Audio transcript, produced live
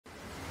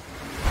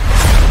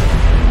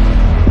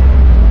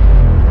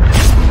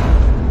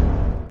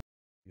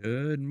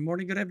Good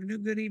morning, good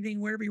afternoon, good evening,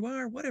 wherever you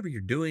are, whatever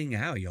you're doing,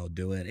 how y'all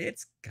doing?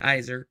 It's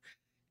Kaiser.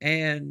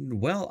 And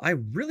well, I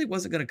really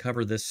wasn't going to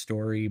cover this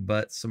story,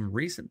 but some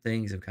recent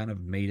things have kind of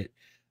made it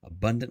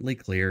abundantly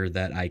clear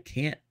that I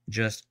can't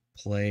just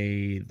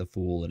play the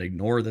fool and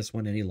ignore this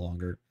one any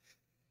longer.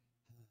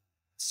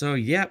 So,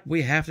 yeah,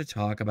 we have to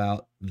talk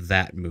about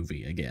that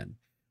movie again.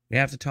 We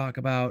have to talk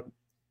about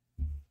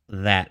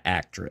that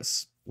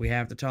actress. We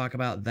have to talk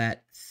about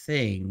that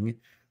thing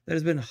that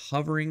has been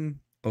hovering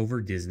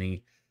over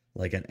Disney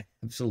like an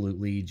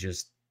absolutely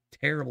just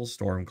terrible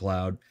storm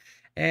cloud.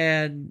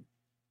 And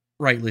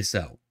rightly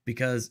so,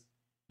 because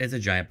it's a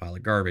giant pile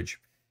of garbage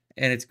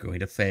and it's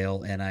going to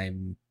fail. And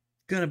I'm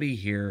going to be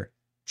here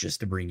just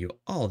to bring you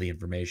all the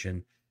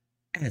information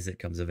as it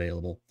comes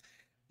available.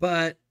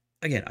 But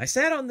again, I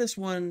sat on this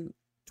one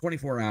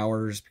 24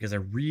 hours because I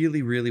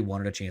really, really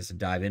wanted a chance to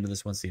dive into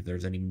this one, see if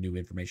there's any new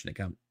information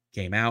that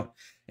came out.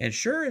 And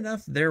sure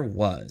enough, there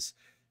was.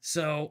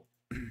 So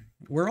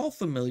we're all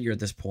familiar at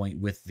this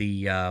point with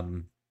the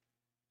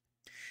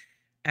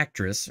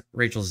actress,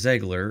 Rachel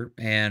Zegler,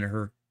 and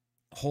her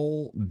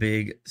whole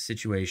big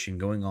situation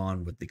going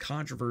on with the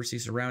controversy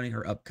surrounding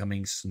her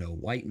upcoming Snow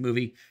White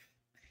movie,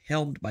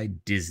 helmed by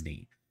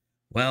Disney.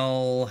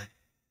 Well,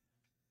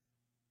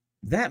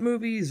 that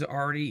movie's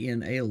already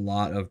in a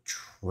lot of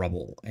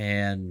trouble,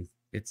 and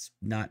it's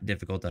not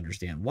difficult to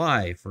understand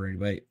why. For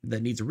anybody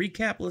that needs a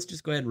recap, let's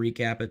just go ahead and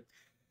recap it.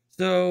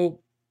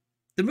 So,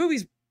 the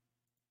movie's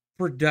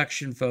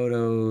production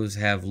photos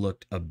have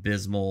looked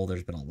abysmal.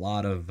 There's been a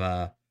lot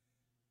of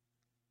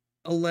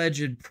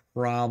alleged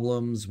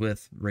problems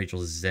with Rachel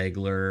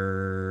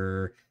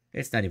Zegler.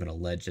 It's not even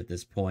alleged at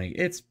this point.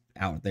 It's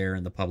out there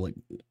in the public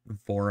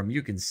forum.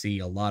 You can see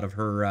a lot of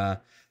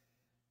her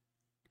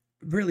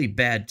really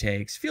bad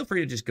takes. Feel free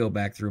to just go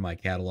back through my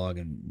catalog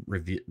and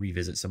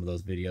revisit some of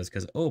those videos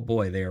because, oh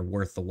boy, they are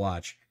worth the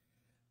watch.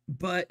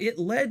 But it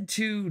led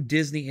to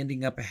Disney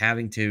ending up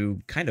having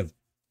to kind of,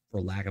 for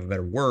lack of a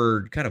better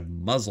word, kind of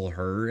muzzle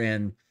her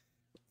and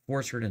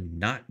force her to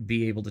not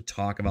be able to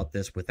talk about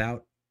this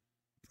without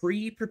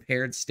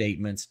pre-prepared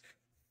statements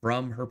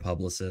from her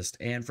publicist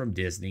and from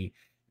Disney.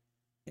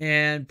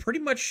 And pretty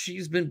much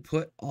she's been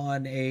put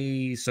on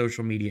a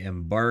social media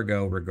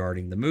embargo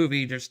regarding the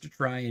movie just to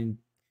try and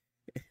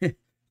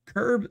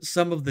curb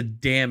some of the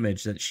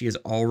damage that she has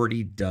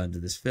already done to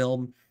this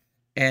film.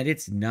 And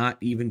it's not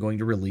even going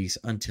to release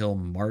until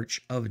March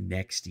of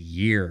next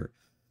year.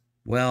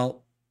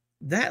 Well,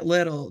 that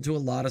led to a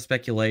lot of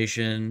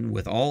speculation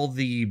with all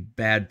the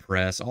bad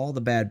press, all the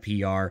bad PR.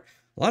 A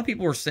lot of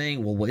people were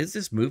saying, well, is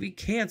this movie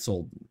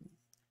canceled?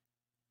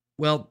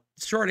 Well,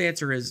 short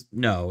answer is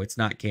no, it's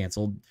not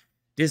canceled.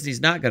 Disney's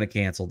not going to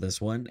cancel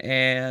this one.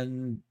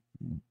 And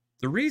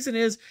the reason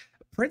is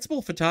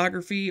principal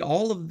photography,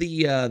 all of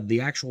the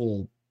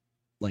actual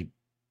like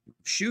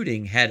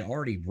shooting had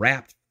already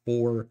wrapped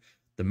for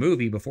the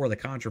movie before the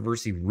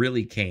controversy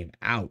really came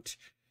out.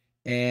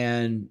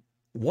 And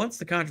once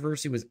the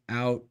controversy was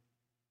out,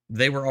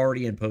 they were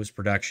already in post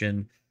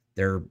production.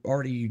 They're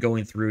already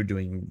going through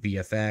doing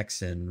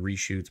VFX and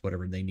reshoots,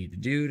 whatever they need to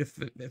do to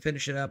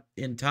finish it up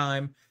in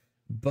time.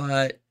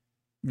 But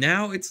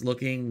now it's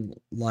looking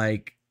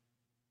like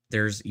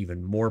there's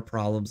even more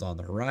problems on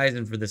the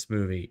horizon for this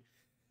movie.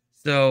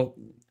 So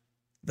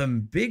the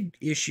big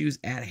issues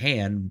at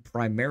hand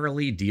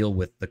primarily deal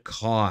with the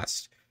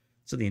cost.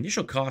 So the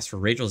initial costs for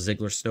Rachel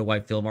Zegler's Snow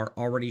White film are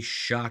already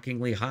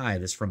shockingly high.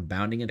 This from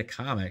Bounding into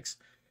Comics.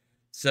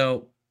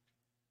 So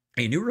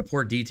a new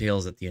report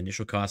details that the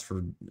initial cost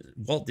for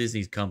Walt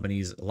Disney's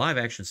company's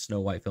live-action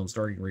Snow White film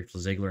starring Rachel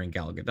Zegler and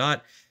Gal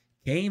Gadot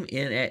came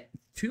in at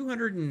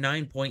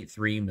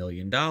 $209.3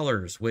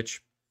 million,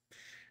 which,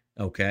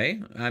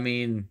 okay, I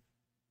mean,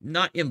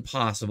 not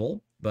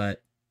impossible,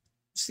 but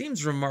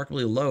seems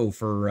remarkably low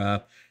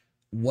for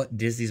what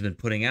Disney's been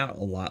putting out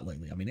a lot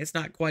lately. I mean, it's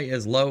not quite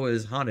as low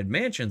as Haunted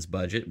Mansion's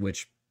budget,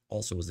 which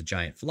also was a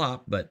giant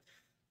flop, but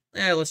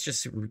let's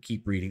just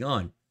keep reading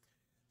on.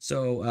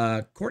 So,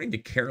 according to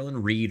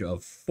Carolyn Reed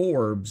of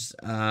Forbes,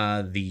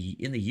 in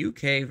the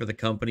UK for the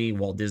company,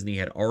 Walt Disney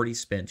had already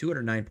spent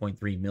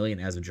 $209.3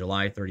 million as of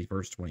July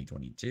 31st,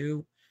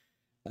 2022.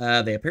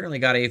 They apparently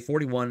got a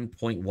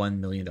 $41.1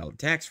 million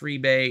tax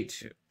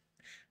rebate,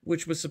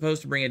 which was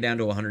supposed to bring it down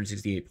to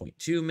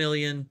 $168.2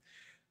 million.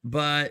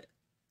 But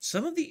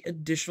some of the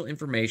additional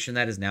information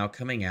that is now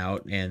coming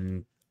out,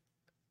 and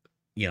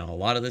a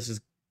lot of this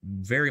is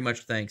very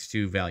much thanks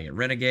to Valiant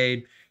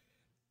Renegade,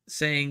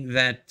 saying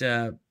that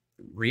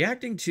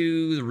reacting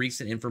to the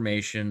recent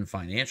information,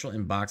 financial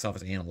and box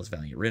office analyst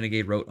Valiant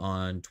Renegade wrote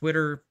on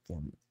Twitter,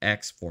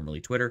 X,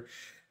 formerly Twitter,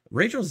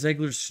 Rachel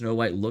Zegler's Snow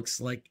White looks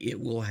like it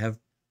will have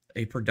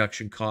a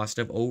production cost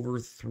of over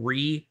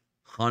 $300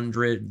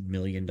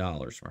 million.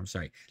 I'm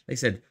sorry, they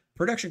said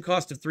production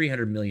cost of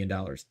 $300 million.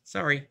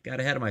 Sorry, got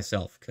ahead of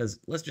myself because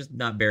let's just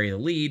not bury the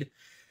lead.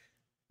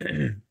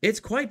 It's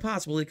quite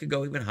possible it could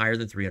go even higher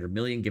than 300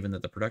 million, given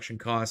that the production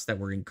costs that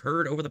were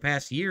incurred over the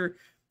past year,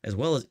 as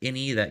well as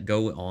any that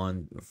go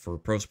on for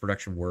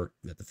post-production work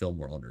that the film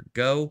will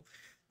undergo.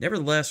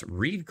 Nevertheless,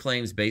 Reed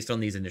claims based on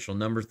these initial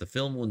numbers, the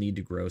film will need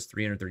to gross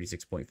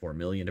 336.4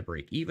 million to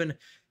break even.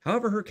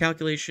 However, her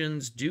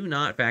calculations do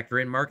not factor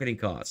in marketing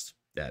costs.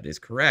 That is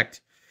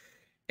correct.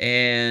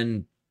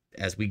 And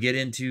as we get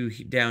into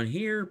down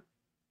here,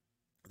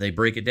 they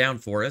break it down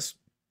for us.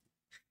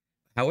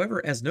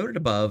 However, as noted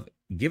above,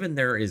 given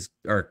there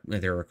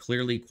are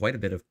clearly quite a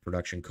bit of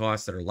production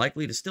costs that are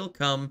likely to still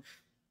come,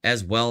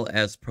 as well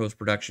as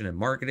post-production and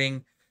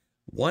marketing,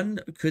 one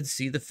could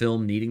see the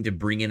film needing to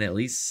bring in at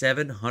least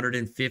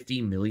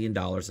 $750 million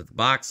at the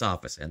box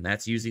office, and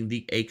that's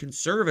using a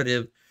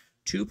conservative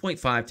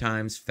 2.5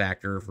 times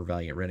factor for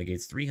Valiant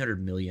Renegade's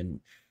 300 million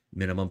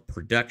minimum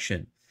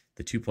production.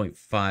 The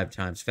 2.5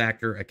 times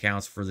factor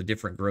accounts for the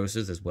different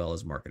grosses as well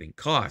as marketing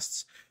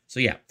costs. So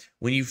yeah,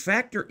 when you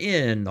factor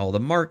in all the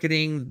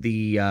marketing,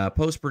 the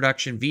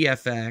post-production,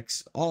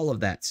 VFX, all of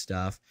that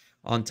stuff,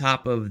 on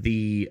top of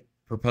the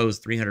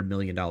proposed $300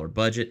 million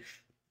budget,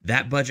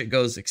 that budget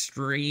goes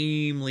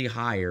extremely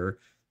higher.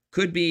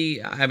 Could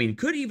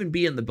even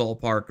be in the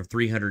ballpark of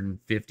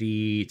 325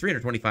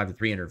 to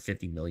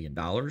 $350 million.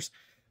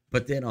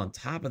 But then on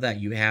top of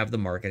that, you have the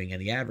marketing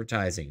and the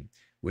advertising,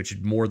 which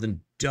more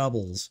than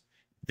doubles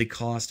the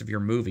cost of your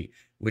movie,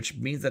 which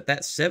means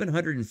that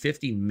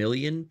 750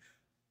 million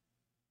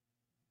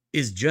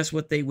is just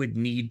what they would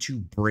need to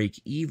break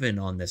even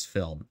on this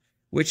film,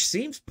 which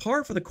seems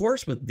par for the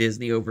course with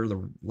Disney over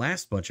the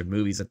last bunch of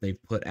movies that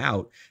they've put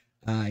out.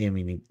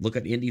 Look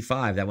at Indy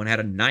 5. That one had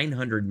a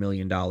 $900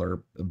 million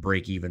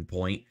break-even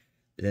point.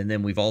 And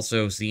then we've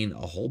also seen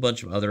a whole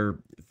bunch of other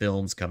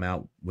films come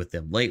out with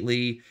them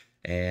lately.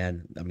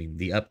 And,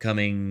 the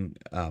upcoming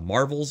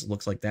Marvels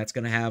looks like that's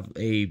going to have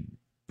a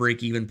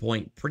break-even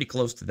point pretty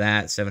close to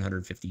that,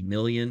 750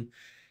 million,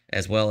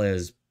 as well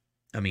as,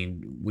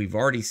 we've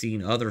already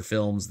seen other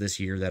films this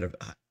year that have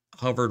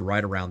hovered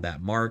right around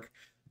that mark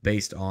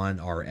based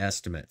on our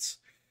estimates.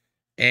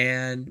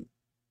 And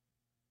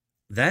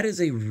that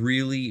is a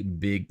really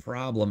big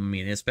problem.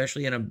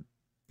 Especially in a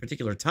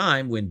particular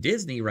time when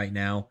Disney right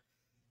now,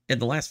 in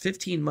the last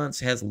 15 months,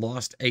 has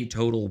lost a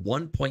total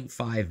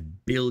 $1.5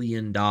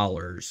 billion.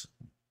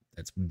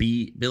 That's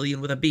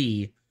billion with a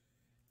B.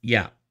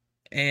 Yeah.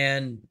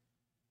 And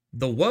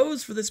the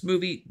woes for this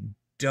movie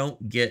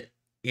don't get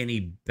any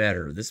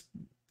better.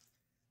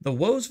 The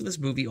woes for this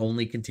movie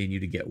only continue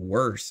to get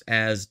worse,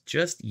 as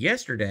just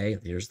yesterday,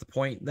 here's the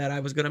point that I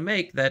was going to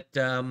make, that,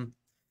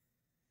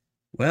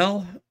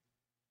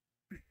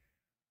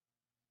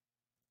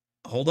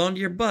 hold on to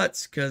your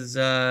butts, because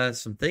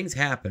some things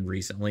happened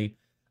recently.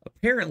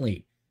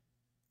 Apparently,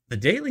 the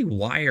Daily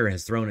Wire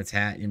has thrown its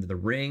hat into the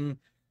ring.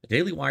 The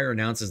Daily Wire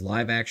announces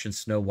live-action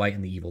Snow White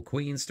and the Evil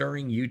Queen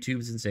starring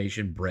YouTube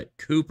sensation Brett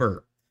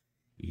Cooper.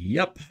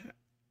 Yep.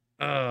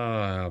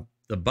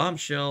 The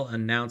bombshell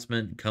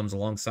announcement comes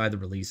alongside the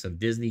release of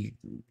the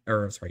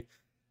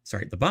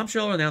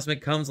bombshell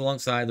announcement comes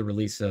alongside the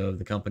release of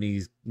the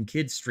company's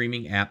kids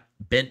streaming app,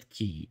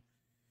 BentKey.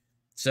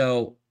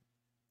 So,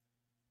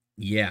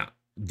 yeah,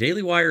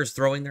 Daily Wire is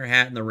throwing their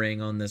hat in the ring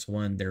on this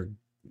one. They're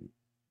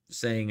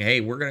saying,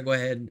 hey, we're going to go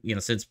ahead,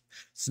 since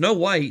Snow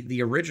White,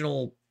 the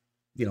original,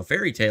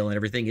 fairy tale and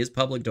everything is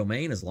public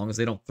domain, as long as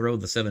they don't throw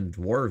the 7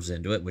 dwarves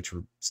into it, which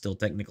are still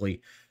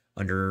technically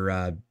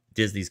under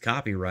Disney's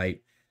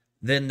copyright,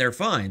 then they're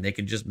fine. They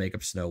can just make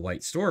up Snow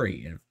White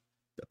story. And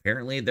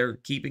apparently they're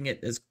keeping it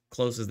as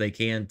close as they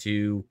can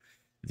to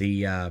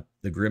the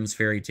Grimm's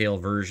fairy tale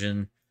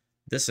version.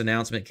 This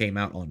announcement came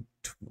out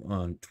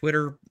on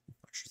Twitter,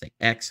 I should say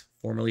X,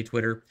 formerly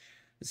Twitter.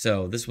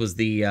 So this was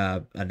the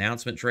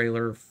announcement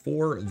trailer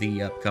for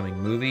the upcoming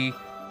movie.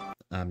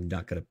 I'm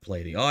not going to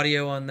play the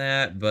audio on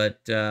that, but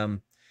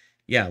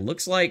yeah,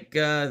 looks like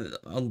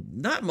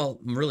not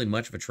really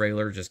much of a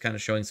trailer, just kind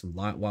of showing some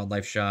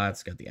wildlife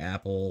shots. Got the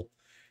apple,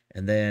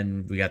 and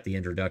then we got the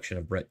introduction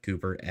of Brett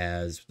Cooper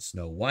as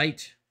Snow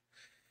White.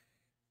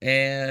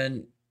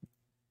 And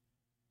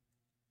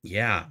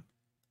yeah,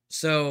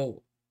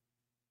 so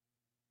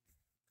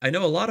I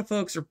know a lot of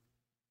folks are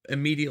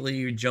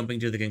immediately jumping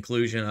to the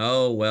conclusion,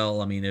 oh,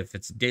 well, if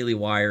it's Daily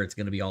Wire, it's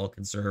going to be all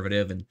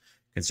conservative and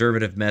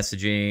conservative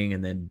messaging,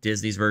 and then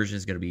Disney's version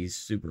is going to be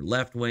super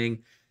left-wing.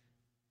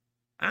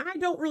 I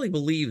don't really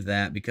believe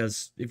that,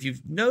 because if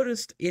you've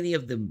noticed any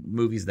of the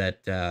movies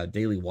that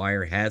Daily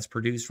Wire has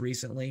produced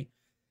recently,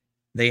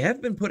 they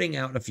have been putting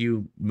out a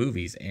few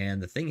movies,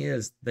 and the thing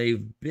is,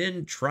 they've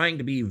been trying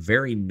to be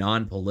very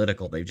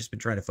non-political. They've just been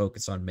trying to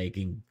focus on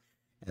making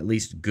at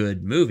least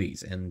good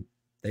movies, and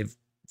they've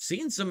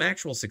seen some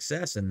actual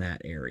success in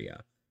that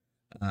area.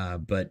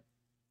 But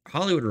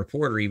Hollywood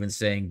Reporter even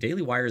saying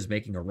Daily Wire is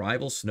making a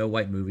rival Snow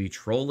White movie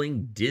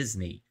trolling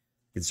Disney.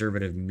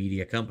 Conservative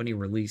media company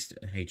released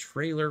a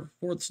trailer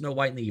for the Snow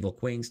White and the Evil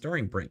Queen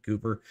starring Brett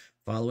Cooper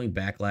following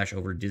backlash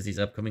over Disney's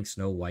upcoming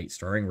Snow White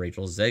starring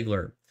Rachel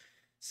Zegler.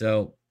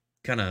 So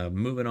kind of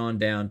moving on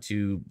down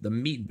to the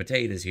meat and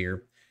potatoes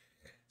here.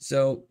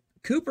 So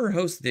Cooper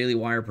hosts the Daily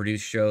Wire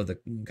produced show The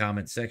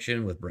Comment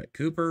Section with Brett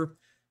Cooper.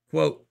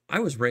 Quote, I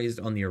was raised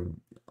on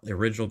the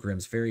original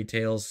Grimm's fairy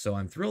tales, so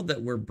I'm thrilled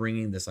that we're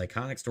bringing this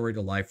iconic story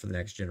to life for the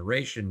next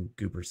generation,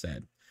 Cooper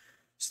said.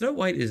 Snow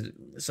White is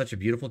such a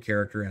beautiful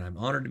character, and I'm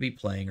honored to be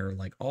playing her.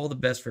 Like all the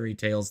best fairy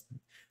tales,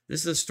 this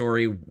is a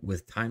story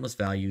with timeless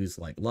values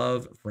like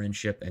love,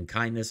 friendship, and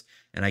kindness,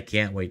 and I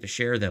can't wait to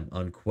share them,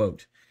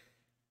 unquote.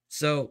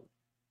 So,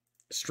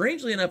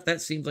 strangely enough,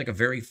 that seems like a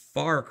very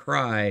far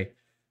cry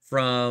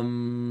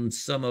from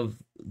some of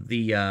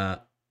the, well,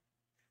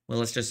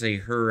 let's just say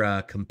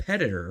her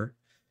competitor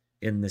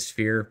in this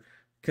sphere.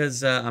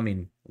 Because, I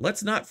mean,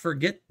 let's not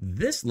forget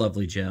this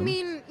lovely gem. I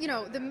mean, you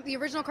know, the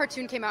original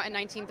cartoon came out in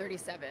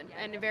 1937,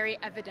 and very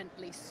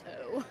evidently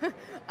so.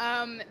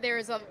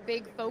 There's a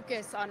big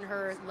focus on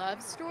her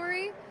love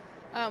story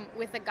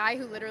with a guy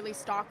who literally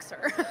stalks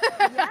her.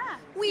 Yeah.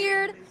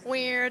 Weird.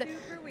 Weird.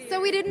 So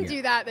we didn't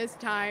do that this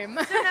time.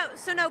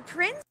 So no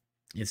Prince?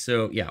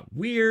 So, yeah,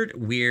 weird.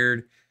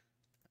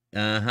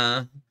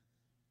 Uh-huh.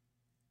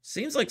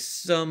 Seems like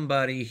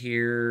somebody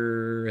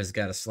here has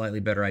got a slightly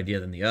better idea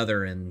than the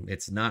other, and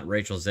it's not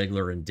Rachel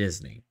Zegler and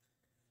Disney.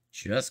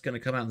 Just going to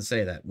come out and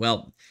say that.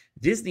 Well,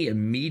 Disney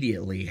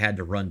immediately had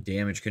to run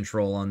damage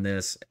control on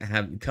this,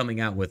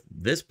 coming out with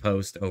this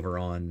post over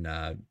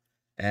on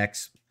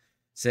X,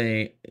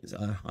 saying,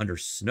 under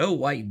Snow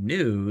White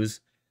News,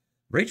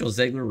 Rachel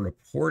Zegler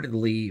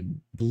reportedly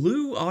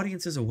blew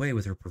audiences away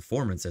with her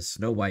performance as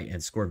Snow White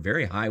and scored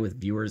very high with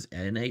viewers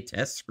in a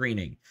test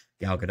screening.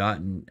 Gal Gadot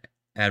and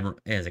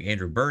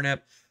Andrew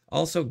Burnap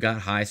also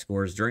got high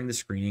scores during the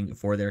screening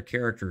for their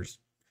characters.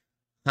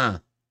 Huh.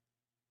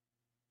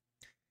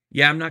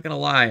 Yeah, I'm not gonna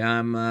lie.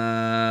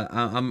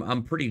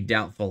 I'm pretty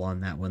doubtful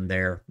on that one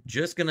there.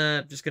 Just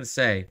gonna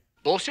say.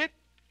 Bullshit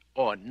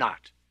or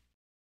not?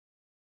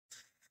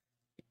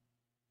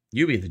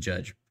 You be the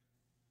judge.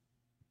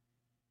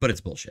 But it's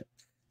bullshit.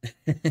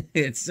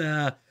 It's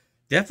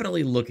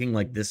definitely looking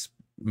like this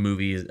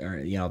movie is, or,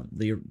 you know,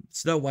 the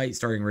Snow White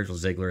starring Rachel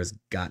Zegler has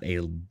got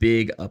a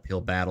big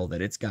uphill battle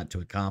that it's got to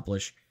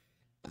accomplish.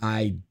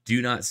 I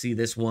do not see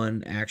this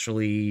one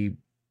actually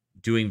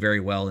doing very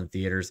well in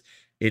theaters.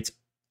 It's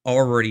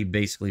already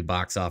basically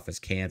box office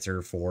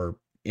cancer for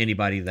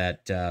anybody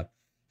that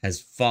has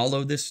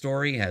followed this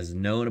story, has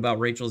known about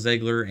Rachel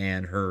Zegler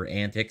and her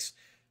antics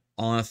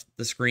off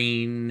the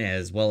screen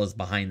as well as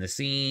behind the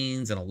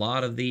scenes and a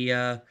lot of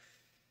the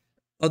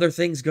other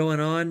things going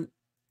on.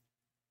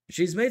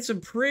 She's made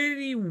some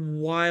pretty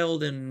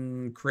wild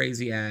and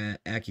crazy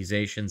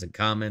accusations and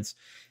comments,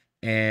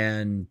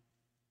 and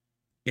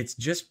it's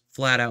just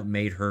flat out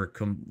made her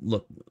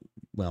look,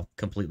 well,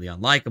 completely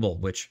unlikable,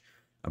 which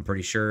I'm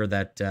pretty sure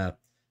that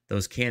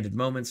those candid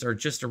moments are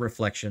just a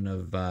reflection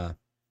of,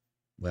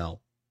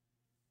 well,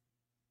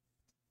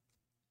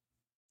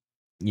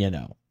 you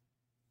know.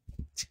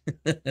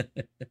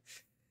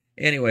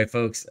 Anyway,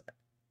 folks,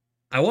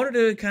 I wanted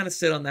to kind of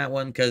sit on that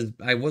one because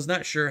I was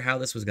not sure how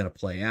this was going to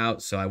play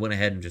out, so I went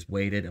ahead and just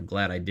waited. I'm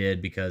glad I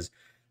did because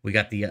we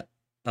got the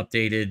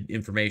updated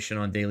information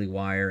on Daily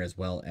Wire as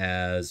well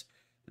as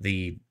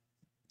the,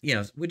 you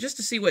know, just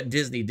to see what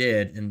Disney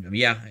did. And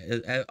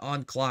yeah,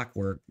 on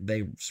Clockwork,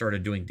 they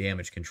started doing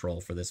damage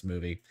control for this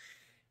movie.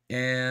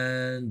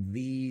 And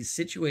the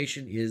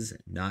situation is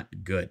not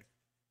good.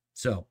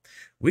 So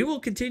we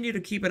will continue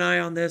to keep an eye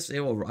on this. I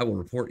will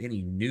report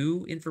any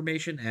new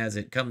information as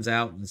it comes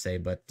out and say,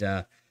 but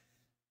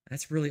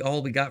that's really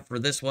all we got for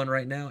this one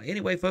right now.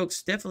 Anyway,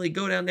 folks, definitely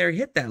go down there,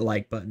 hit that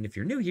like button. If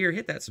you're new here,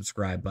 hit that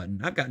subscribe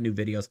button. I've got new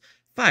videos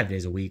 5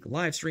 days a week,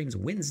 live streams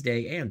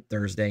Wednesday and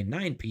Thursday,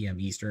 9 p.m.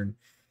 Eastern.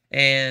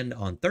 And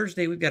on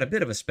Thursday, we've got a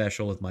bit of a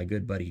special with my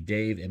good buddy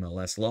Dave,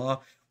 MLS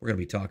Law. We're going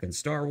to be talking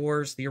Star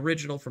Wars, the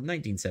original from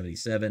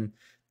 1977,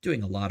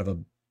 doing a lot of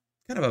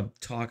kind of a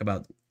talk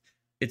about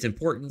its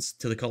importance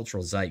to the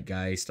cultural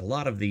zeitgeist, a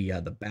lot of the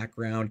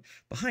background,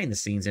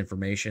 behind-the-scenes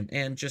information,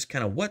 and just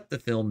kind of what the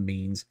film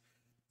means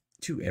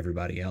to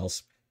everybody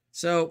else.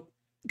 So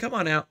come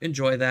on out,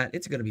 enjoy that.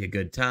 It's going to be a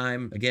good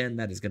time. Again,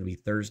 that is going to be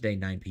Thursday,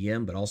 9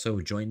 p.m., but also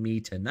join me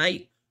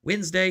tonight,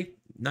 Wednesday,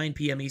 9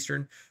 p.m.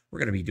 Eastern. We're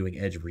going to be doing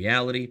Edge of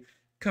Reality,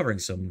 covering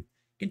some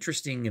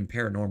interesting and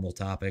paranormal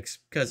topics,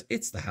 because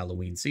it's the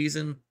Halloween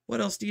season.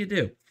 What else do you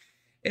do?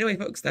 Anyway,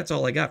 folks, that's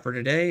all I got for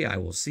today. I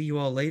will see you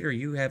all later.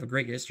 You have a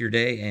great rest of your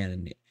day,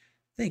 and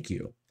thank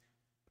you.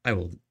 I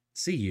will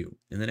see you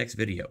in the next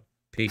video.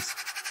 Peace.